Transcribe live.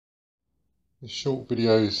This short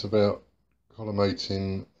video is about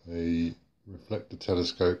collimating a reflector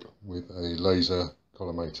telescope with a laser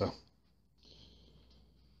collimator.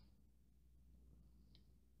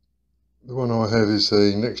 The one I have is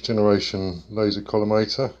a next generation laser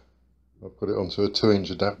collimator. I put it onto a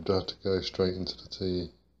 2-inch adapter to go straight into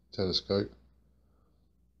the telescope.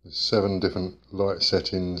 There's 7 different light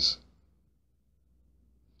settings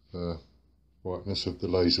for brightness of the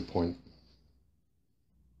laser point.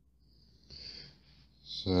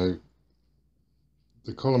 So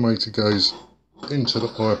the collimator goes into the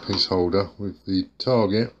eyepiece holder with the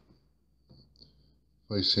target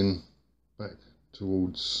facing back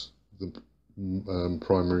towards the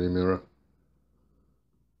primary mirror.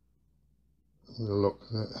 I'm going to lock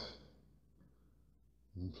that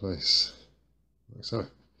in place like so.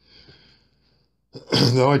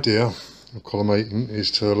 The idea of collimating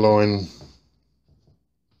is to align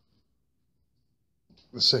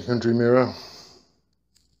the secondary mirror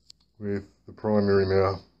with the primary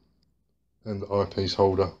mirror and the eyepiece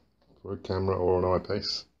holder for a camera or an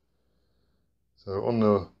eyepiece. So on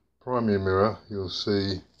the primary mirror you'll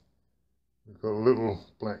see we've got a little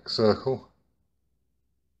black circle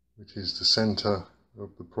which is the center of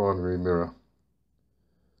the primary mirror.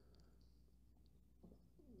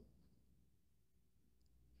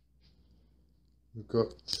 We've got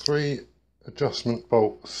 3 adjustment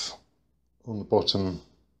bolts on the bottom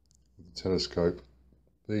of the telescope,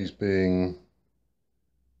 these being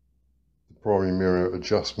the primary mirror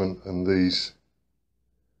adjustment and these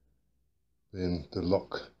being the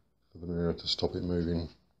lock for the mirror to stop it moving.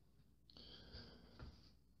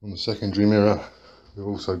 On the secondary mirror we've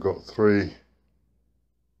also got 3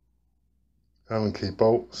 Allen key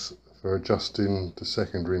bolts for adjusting the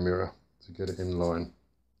secondary mirror to get it in line.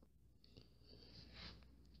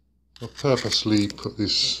 I've purposely put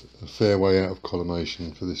this a fair way out of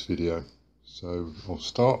collimation for this video. So I'll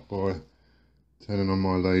start by turning on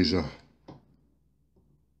my laser.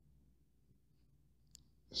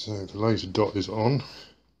 So the laser dot is on.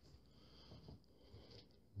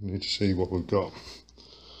 We need to see what we've got.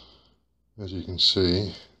 As you can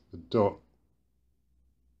see, the dot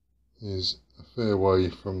is a fair way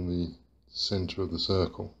from the centre of the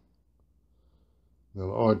circle. Now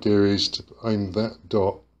the idea is to aim that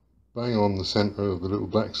dot bang on the centre of the little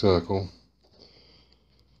black circle,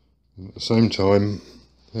 and at the same time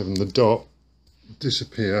having the dot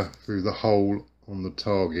disappear through the hole on the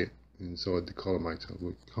target inside the collimator.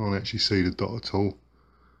 We can't actually see the dot at all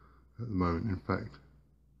at the moment. In fact,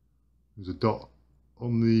 there's a dot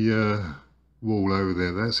on the wall over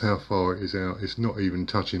there. That's how far it is out. It's not even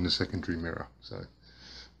touching the secondary mirror, so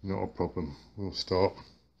not a problem. We'll start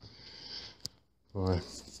by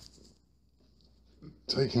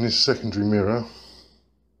taking this secondary mirror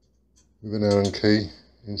with an Allen key,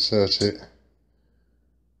 insert it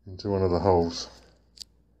into one of the holes,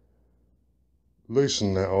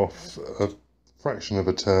 loosen that off a fraction of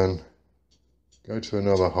a turn, go to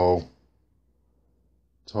another hole,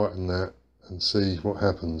 tighten that and see what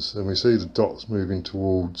happens. And we see the dots moving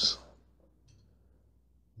towards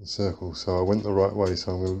the circle, so I went the right way.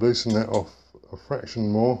 So I'm going to loosen that off a fraction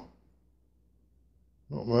more,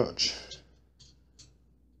 not much,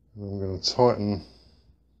 and I'm going to tighten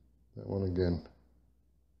that one again.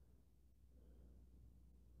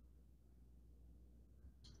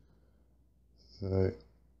 So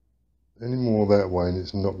any more that way and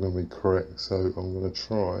it's not going to be correct, so I'm going to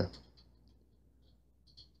try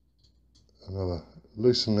another,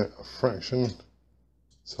 loosen that a fraction,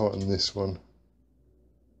 tighten this one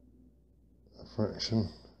a fraction,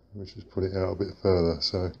 which is put it out a bit further,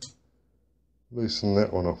 so loosen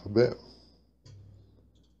that one off a bit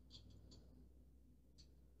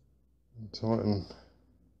and tighten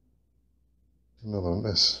another one.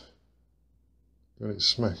 Let's get it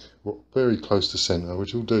smack very close to centre,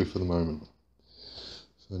 which will do for the moment.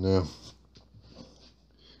 So now,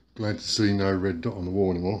 glad to see no red dot on the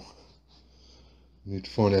wall anymore. We need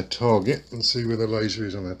to find our target and see where the laser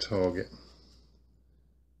is on our target.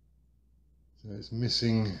 So it's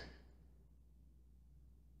missing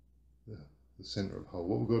the centre of the hole.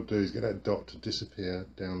 What we've got to do is get that dot to disappear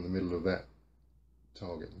down the middle of that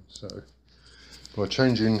target. So by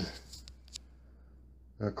changing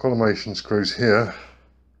our collimation screws here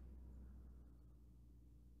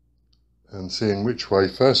and seeing which way,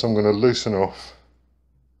 first I'm going to loosen off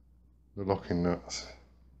the locking nuts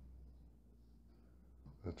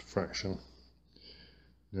at a fraction.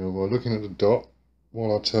 Now by looking at the dot,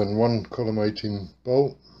 while I turn one collimating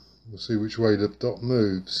bolt, we'll see which way the dot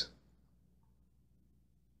moves.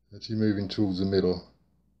 Actually moving towards the middle.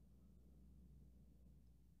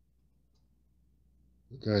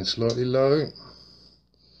 Going slightly low.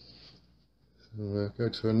 So go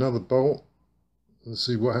to another bolt and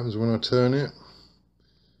see what happens when I turn it.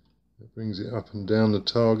 It brings it up and down the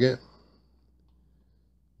target.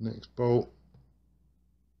 Next bolt.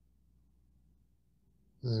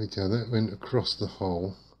 There we go, that went across the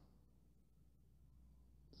hole.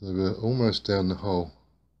 So we're almost down the hole.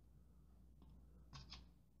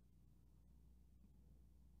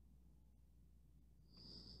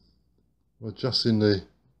 Well, just in the,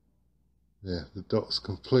 yeah, the dot's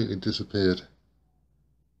completely disappeared.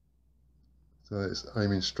 So it's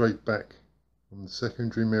aiming straight back from the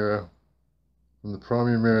secondary mirror, from the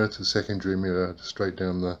primary mirror to the secondary mirror, straight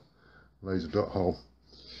down the laser dot hole.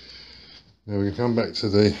 Now we can come back to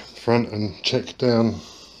the front and check down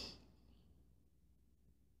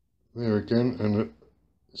there again, and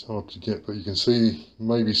it's hard to get, but you can see,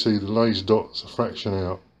 maybe see the laser dots a fraction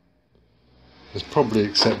out. It's probably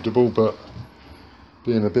acceptable, but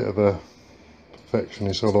being a bit of a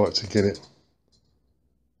perfectionist, I like to get it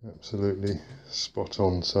absolutely spot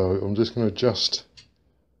on. So I'm just going to adjust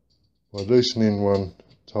by loosening one,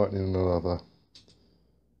 tightening another,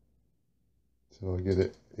 till I get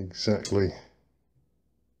it exactly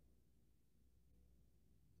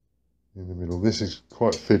in the middle. This is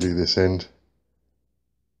quite fiddly, this end,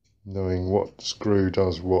 knowing what screw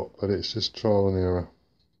does what, but it's just trial and error.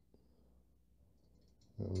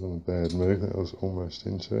 That was on a bad move, that was almost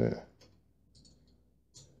into it.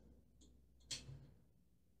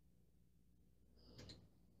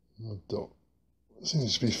 The dot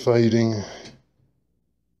seems to be fading.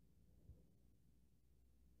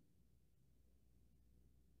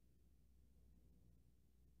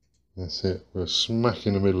 That's it, we're smack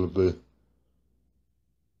in the middle of the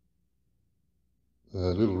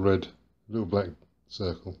little black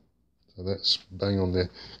circle. So that's bang on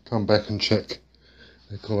there. Come back and check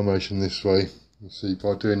the collimation this way. You see,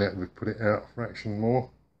 by doing that we've put it out a fraction more.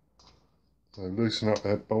 So loosen up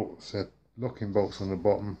that bolt, set locking bolts on the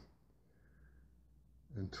bottom,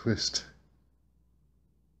 and twist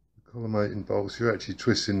the collimating bolts. You're actually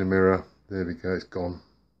twisting the mirror. There we go, it's gone.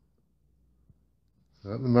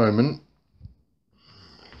 So at the moment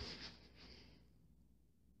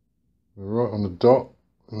we're right on the dot,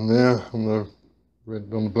 and there on the red,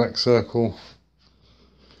 on the black circle,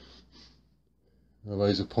 the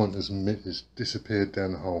laser pointer's disappeared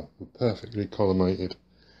down the hole. We're perfectly collimated.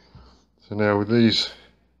 So now with these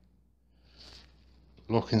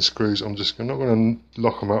locking screws, I'm not going to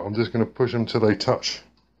lock them up, I'm just going to push them till they touch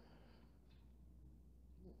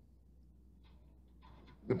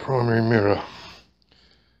the primary mirror.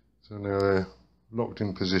 So now they're locked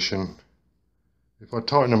in position. If I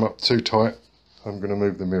tighten them up too tight, I'm going to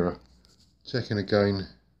move the mirror. Checking again.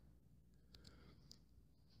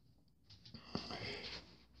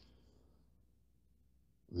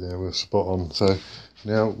 There, we're spot on. So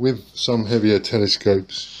now with some heavier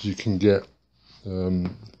telescopes you can get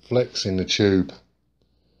flex in the tube,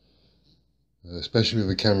 especially with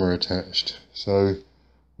the camera attached. So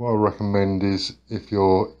what I recommend is, if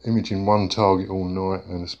you're imaging one target all night,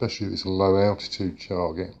 and especially if it's a low altitude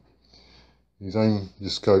target, is aim your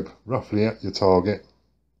scope roughly at your target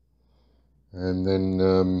and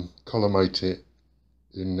then collimate it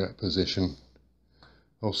in that position.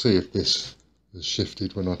 I'll see if this has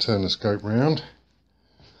shifted when I turn the scope round.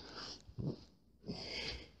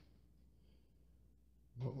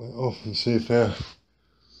 Knock that off and see if there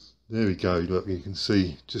we go. Look, you can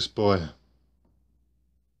see just by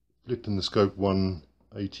flipping the scope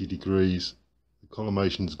 180 degrees, the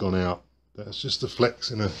collimation's gone out. That's just a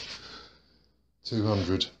flex in a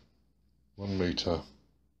 200 1 meter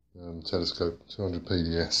telescope, 200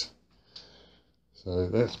 PDS. So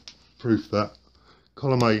that's proof that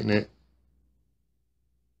collimating it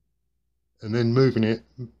and then moving it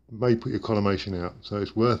may put your collimation out. So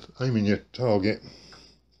it's worth aiming your target,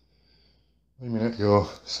 aiming at your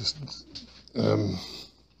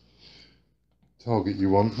target you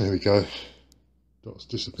want. There we go, dot's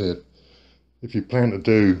disappeared. If you plan to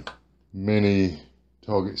do many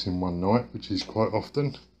targets in one night, which is quite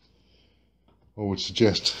often, I would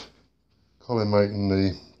suggest collimating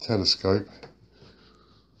the telescope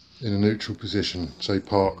in a neutral position, say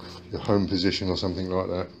park your home position or something like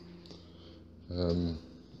that.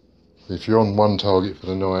 If you're on one target for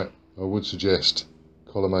the night, I would suggest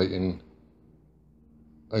collimating,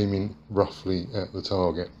 aiming roughly at the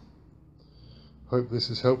target. Hope this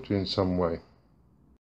has helped you in some way.